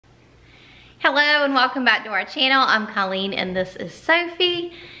Hello and welcome back to our channel. I'm Colleen and this is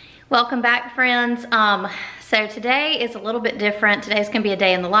Sophie. Welcome back, friends. So today is a little bit different. Today's gonna be a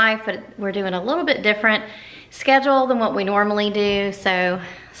day in the life, but we're doing a little bit different schedule than what we normally do. So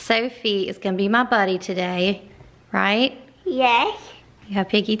Sophie is gonna be my buddy today, right? Yes. You have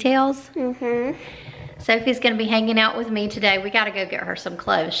piggy tails? Mm-hmm. Sophie's gonna be hanging out with me today. We gotta go get her some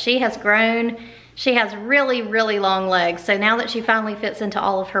clothes. She has grown. She has really, really long legs. So now that she finally fits into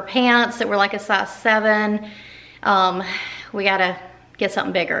all of her pants that were like a size 7, we gotta get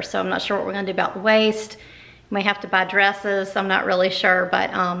something bigger. So I'm not sure what we're gonna do about the waist. We may have to buy dresses, I'm not really sure,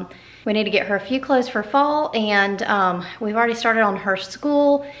 but we need to get her a few clothes for fall, and we've already started on her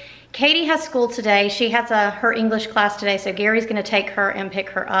school. Katie has school today. She has her English class today, so Gary's gonna take her and pick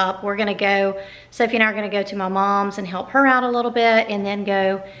her up. We're gonna go, Sophie and I are gonna go to my mom's and help her out a little bit, and then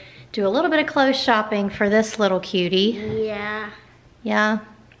go do a little bit of clothes shopping for this little cutie. Yeah. Yeah.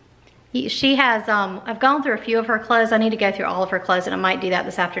 She has, I've gone through a few of her clothes. I need to go through all of her clothes, and I might do that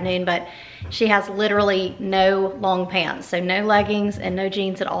this afternoon, but she has literally no long pants, so no leggings and no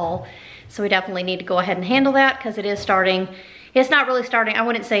jeans at all. So we definitely need to go ahead and handle that because it is starting. It's not really starting, I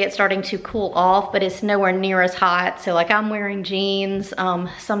wouldn't say it's starting to cool off, but it's nowhere near as hot. So like I'm wearing jeans.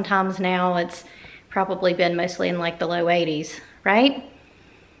 Sometimes now it's probably been mostly in like the low 80s, right?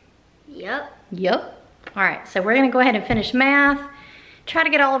 Yep. Yep. All right, so we're gonna go ahead and finish math. Try to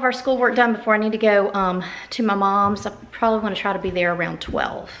get all of our schoolwork done before I need to go to my mom's. I probably wanna try to be there around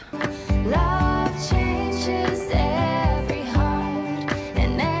 12. Love changes every heart,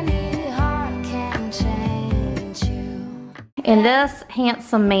 and any heart can change you. And this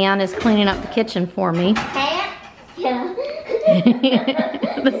handsome man is cleaning up the kitchen for me. Yeah.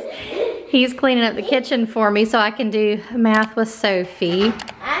 He's cleaning up the kitchen for me so I can do math with Sophie.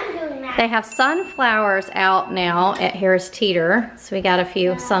 I'm doing that. They have sunflowers out now at Harris Teeter. So we got a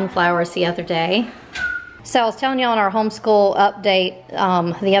few sunflowers the other day. So I was telling you on our homeschool update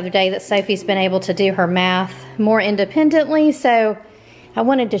the other day that Sophie's been able to do her math more independently. So I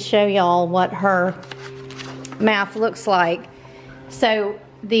wanted to show y'all what her math looks like. So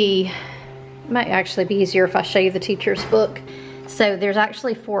it might actually be easier if I show you the teacher's book. So there's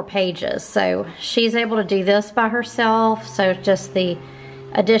actually 4 pages. So she's able to do this by herself. So just the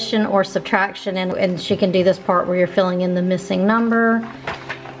addition or subtraction, and she can do this part where you're filling in the missing number.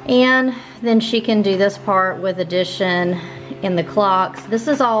 And then she can do this part with addition in the clocks. This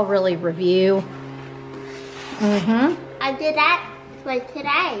is all really review. I did that for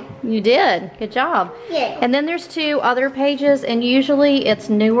today. You did, good job. Yeah. And then there's 2 other pages, and usually it's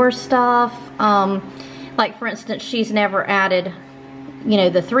newer stuff. Like for instance, she's never added, you know,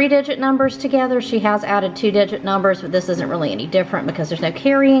 the 3-digit numbers together. She has added 2-digit numbers, but this isn't really any different because there's no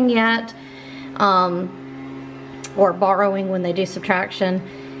carrying yet, or borrowing when they do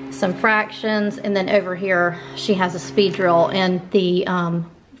subtraction. Some fractions, and then over here she has a speed drill. And the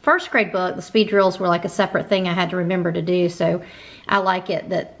first grade book, the speed drills were like a separate thing I had to remember to do, so I like it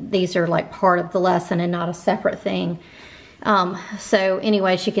that these are like part of the lesson and not a separate thing. So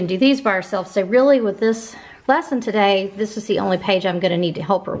anyway, she can do these by herself. So really with this lesson today, this is the only page I'm gonna need to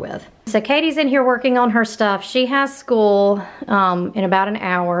help her with. So Katie's in here working on her stuff. She has school in about an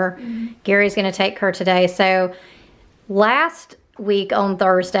hour. Gary's gonna take her today. So last week on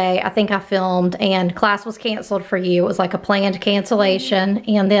Thursday, I think I filmed and class was canceled for you. It was like a planned cancellation.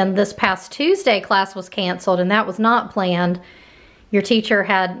 And then this past Tuesday, class was canceled, and that was not planned. Your teacher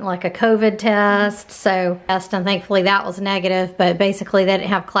had like a COVID test, and thankfully that was negative, but basically they didn't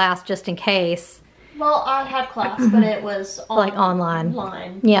have class just in case. Well, I had class, but it was like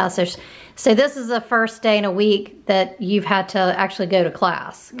online. Yeah, so this is the first day in a week that you've had to actually go to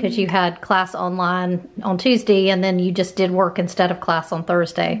class, because you had class online on Tuesday and then you just did work instead of class on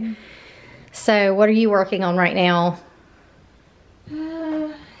Thursday. So what are you working on right now?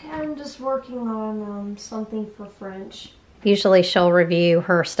 I'm just working on something for French. Usually she'll review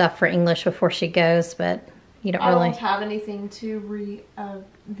her stuff for English before she goes, but you don't really. I don't have anything to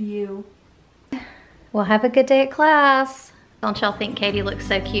review. Well, have a good day at class. Don't y'all think Katie looks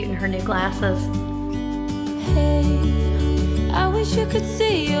so cute in her new glasses? Hey, I wish you could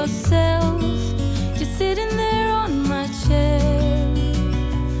see yourself just sitting there on my chair.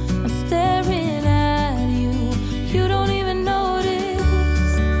 I'm staring at you, you don't even notice.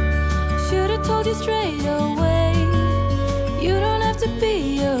 Should've told you straight away. You don't have to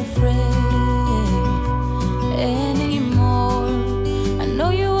be afraid anymore. I know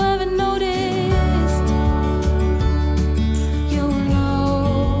you haven't noticed. You know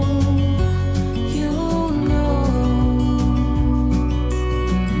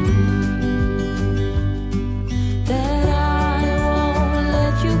that I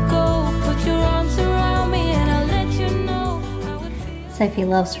Sophie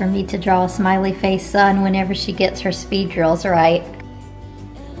loves for me to draw a smiley face sun whenever she gets her speed drills right.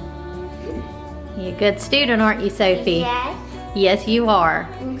 You're a good student, aren't you, Sophie? Yes. Yes, you are.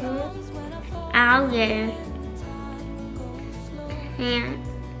 I'll do. Can't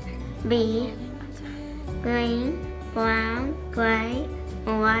be green, brown, gray,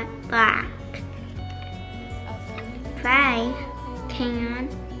 or black. They can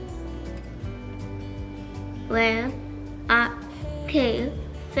live up to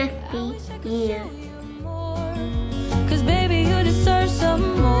 50 years. 'Cause baby, you deserve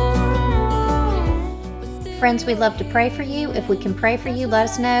some more. Friends, we'd love to pray for you. If we can pray for you, let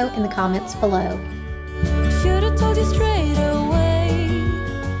us know in the comments below. Should've told you straight away.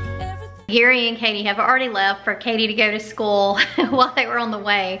 Gary and Katie have already left for Katie to go to school while they were on the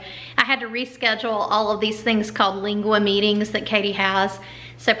way. I had to reschedule all of these things called lingua meetings that Katie has.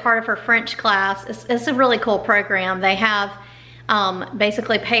 So part of her French class, it's a really cool program. They have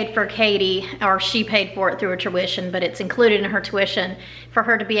basically paid for Katie, or she paid for it through her tuition, but it's included in her tuition for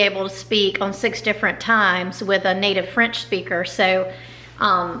her to be able to speak on 6 different times with a native French speaker. So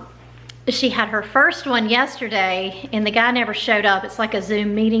she had her first one yesterday and the guy never showed up. It's like a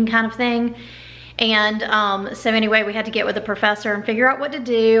Zoom meeting kind of thing. And so anyway, we had to get with the professor and figure out what to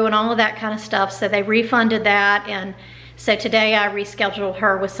do and all of that kind of stuff. So they refunded that, and so today I rescheduled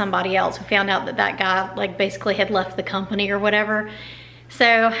her with somebody else. We found out that that guy like basically had left the company or whatever.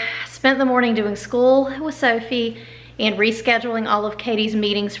 So spent the morning doing school with Sophie and rescheduling all of Katie's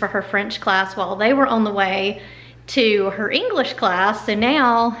meetings for her French class while they were on the way to her English class. So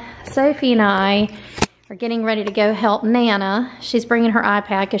now Sophie and I are getting ready to go help Nana. She's bringing her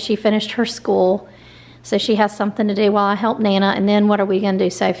iPad because she finished her school. So she has something to do while I help Nana. And then what are we gonna do,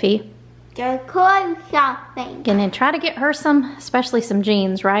 Sophie? Go clothes shopping. Gonna try to get her some, especially some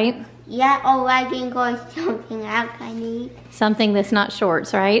jeans, right? Yeah, or I can go something else I need. Something that's not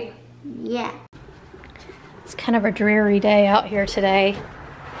shorts, right? Yeah. It's kind of a dreary day out here today.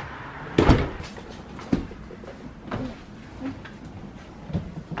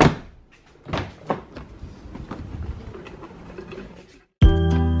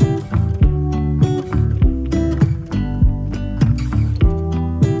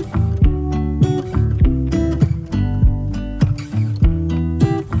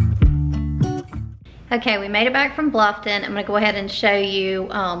 Okay, we made it back from Bluffton. I'm gonna go ahead and show you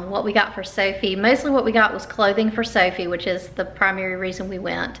what we got for Sophie. Mostly what we got was clothing for Sophie, which is the primary reason we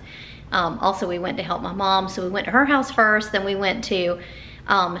went. Also, we went to help my mom, so we went to her house first, then we went to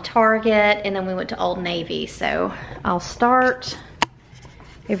Target, and then we went to Old Navy. So I'll start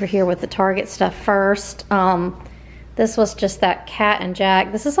over here with the Target stuff first. This was just that Cat and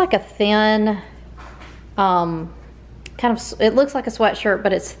Jack. This is like a thin, kind of, it looks like a sweatshirt,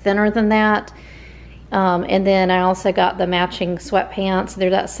 but it's thinner than that. And then I also got the matching sweatpants.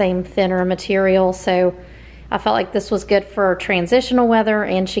 They're that same thinner material, so I felt like this was good for transitional weather,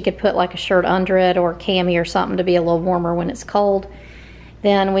 and she could put like a shirt under it or a cami or something to be a little warmer when it's cold.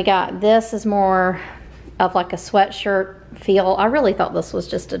 Then we got, this is more of like a sweatshirt feel. I really thought this was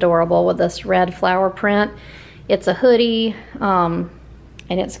just adorable with this red flower print. It's a hoodie, and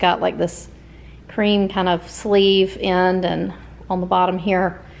it's got like this cream kind of sleeve end and on the bottom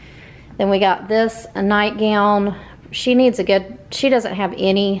here. Then we got this, a nightgown. She needs a good, she doesn't have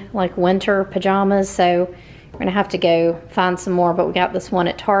any like winter pajamas, so we're gonna have to go find some more, but we got this one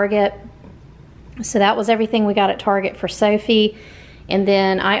at Target. So that was everything we got at Target for Sophie. And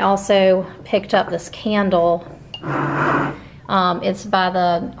then I also picked up this candle. It's by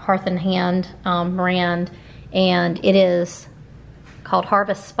the Hearth and Hand brand, and it is called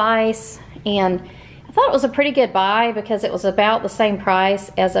Harvest Spice. And I thought it was a pretty good buy because it was about the same price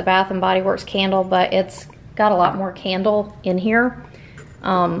as a Bath & Body Works candle, but it's got a lot more candle in here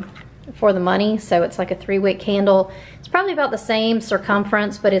for the money. So it's like a 3-wick candle. It's probably about the same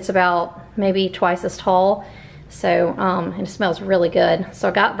circumference, but it's about maybe twice as tall. So, and it smells really good. So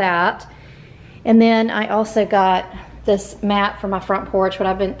I got that. And then I also got this mat for my front porch, but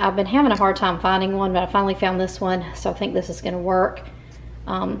I've been having a hard time finding one, but I finally found this one. So I think this is gonna work.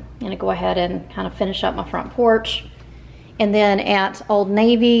 I'm gonna go ahead and kind of finish up my front porch. And then at Old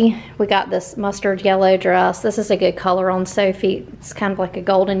Navy, we got this mustard yellow dress. This is a good color on Sophie. It's kind of like a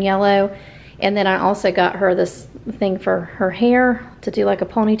golden yellow. And then I also got her this thing for her hair to do like a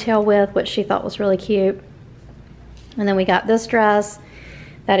ponytail with, which she thought was really cute. And then we got this dress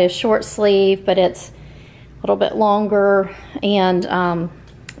that is short sleeve, but it's a little bit longer, and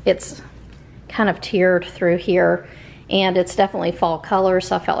it's kind of tiered through here. And it's definitely fall color,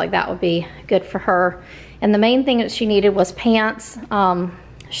 so I felt like that would be good for her. And the main thing that she needed was pants.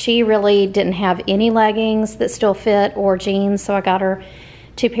 she really didn't have any leggings that still fit or jeans, so I got her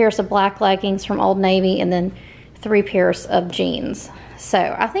 2 pairs of black leggings from Old Navy and then 3 pairs of jeans.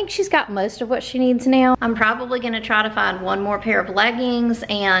 So I think she's got most of what she needs now. I'm probably gonna try to find 1 more pair of leggings,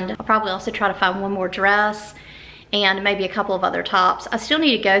 and I'll probably also try to find 1 more dress and maybe a couple of other tops. I still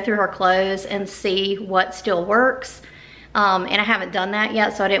need to go through her clothes and see what still works. And I haven't done that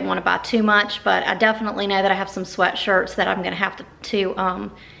yet, so I didn't want to buy too much, but I definitely know that I have some sweatshirts that I'm gonna have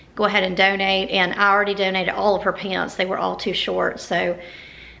to go ahead and donate, and I already donated all of her pants. They were all too short, so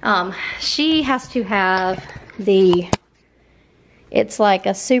she has to have it's like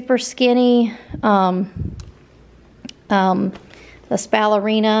a super skinny, this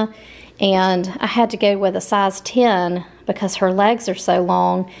ballerina, and I had to go with a size 10 because her legs are so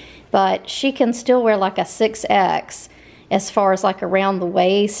long, but she can still wear like a 6X as far as like around the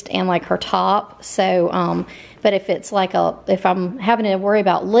waist and like her top. So, but if it's like if I'm having to worry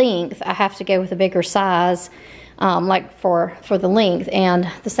about length, I have to go with a bigger size, like for the length. And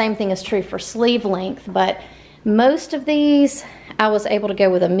the same thing is true for sleeve length, but most of these I was able to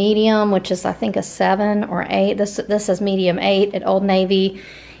go with a medium, which is I think a 7 or 8. This is medium 8 at Old Navy,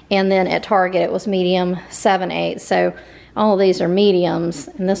 and then at Target it was medium 7/8. So all of these are mediums,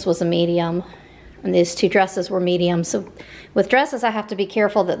 and this was a medium, and these 2 dresses were medium. So with dresses I have to be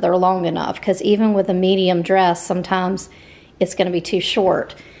careful that they're long enough, because even with a medium dress sometimes it's going to be too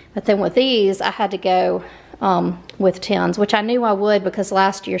short. But then with these I had to go with 10s, which I knew I would because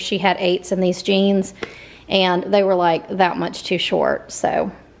last year she had 8s in these jeans and they were like that much too short. So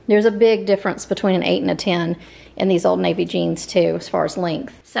there's a big difference between an 8 and a 10 in these Old Navy jeans too, as far as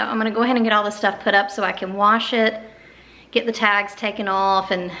length. So I'm gonna go ahead and get all this stuff put up so I can wash it, get the tags taken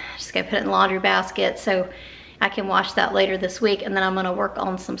off, and just go put it in the laundry basket so I can wash that later this week. And then I'm gonna work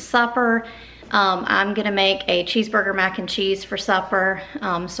on some supper. I'm gonna make a cheeseburger mac and cheese for supper.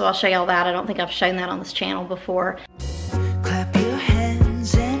 So I'll show you all that. I don't think I've shown that on this channel before. Clap your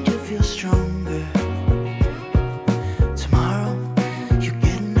hands and you'll feel stronger. Tomorrow you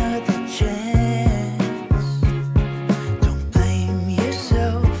get another chance. Don't blame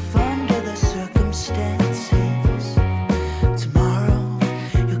yourself under the circumstances. Tomorrow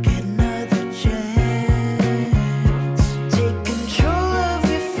you'll get another chance. Take control of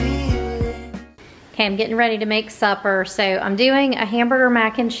your feelings. Okay, I'm getting ready to make supper. So I'm doing a hamburger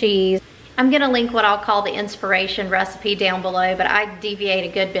mac and cheese. I'm gonna link what I'll call the inspiration recipe down below, but I deviate a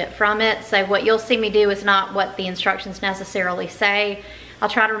good bit from it. So what you'll see me do is not what the instructions necessarily say. I'll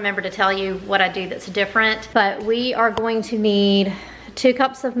try to remember to tell you what I do that's different. But we are going to need 2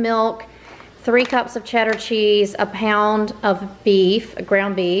 cups of milk, 3 cups of cheddar cheese, a pound of beef,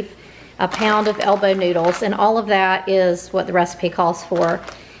 ground beef, a pound of elbow noodles, and all of that is what the recipe calls for.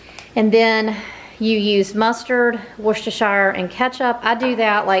 And then you use mustard, Worcestershire, and ketchup. I do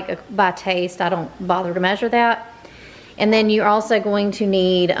that like by taste. I don't bother to measure that. And then you're also going to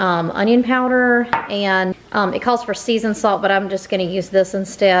need onion powder, and it calls for seasoned salt, but I'm just gonna use this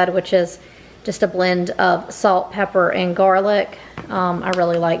instead, which is just a blend of salt, pepper, and garlic. I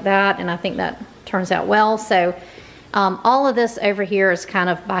really like that, and I think that turns out well. So all of this over here is kind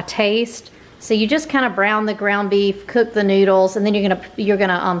of by taste. So you just kind of brown the ground beef, cook the noodles, and then you're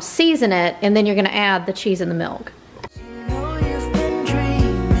gonna season it, and then you're gonna add the cheese and the milk. Know you've been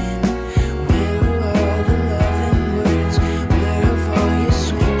dreaming. Where are the loving words? Where have all your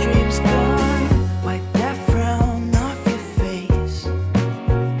sweet dreams gone? Wipe that frown off your face.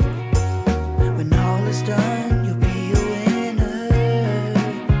 When all is done, you'll be a winner.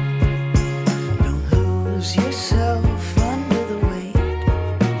 Don't lose yourself under the weight.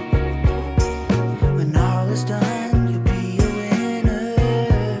 When all is done, you'll be a winner.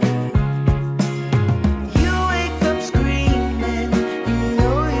 You wake up screaming, you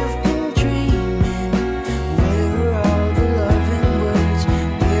know you've been dreaming. Where are all the loving words?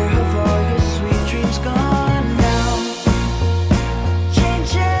 Where have all your sweet dreams gone now?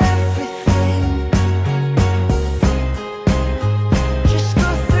 Change everything. Just go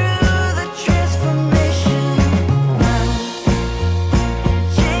through the transformation now.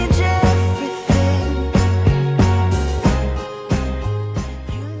 Change everything.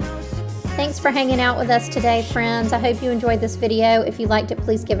 You know success. Thanks for hanging out with us today, friends. I hope you enjoyed this video. If you liked it,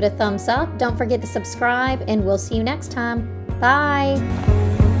 please give it a thumbs up. Don't forget to subscribe, and we'll see you next time. Bye.